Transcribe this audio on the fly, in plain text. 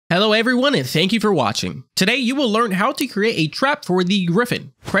Hello everyone and thank you for watching. Today you will learn how to create a trap for the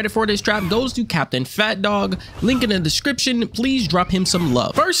Griffin. Credit for this trap goes to Captain Fat Dog. Link in the description, please drop him some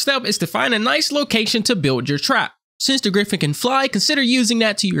love. First step is to find a nice location to build your trap. Since the Griffin can fly, consider using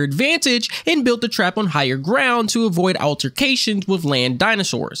that to your advantage and build the trap on higher ground to avoid altercations with land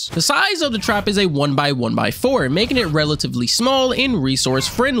dinosaurs. The size of the trap is a 1x1x4, making it relatively small and resource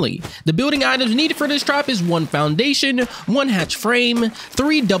friendly. The building items needed for this trap is 1 foundation, 1 hatch frame,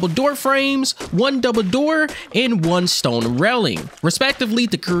 3 double door frames, 1 double door, and 1 stone railing. Respectively,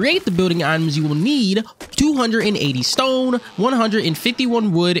 to create the building items you will need 280 stone,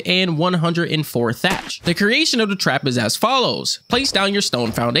 151 wood, and 104 thatch. The creation of the trap is as follows. Place down your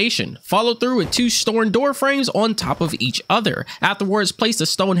stone foundation. Follow through with 2 stone door frames on top of each other. Afterwards, place the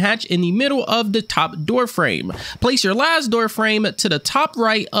stone hatch in the middle of the top door frame. Place your last door frame to the top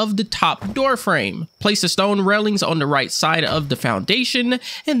right of the top door frame. Place the stone railings on the right side of the foundation,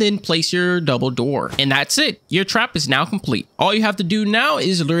 and then place your double door. And that's it. Your trap is now complete. All you have to do now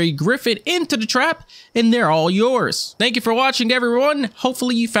is lure a Griffin into the trap, and they're all yours. Thank you for watching, everyone.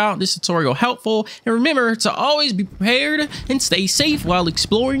 Hopefully you found this tutorial helpful, and remember to always be prepared and stay safe while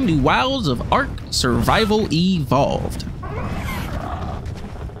exploring the wilds of Ark Survival Evolved.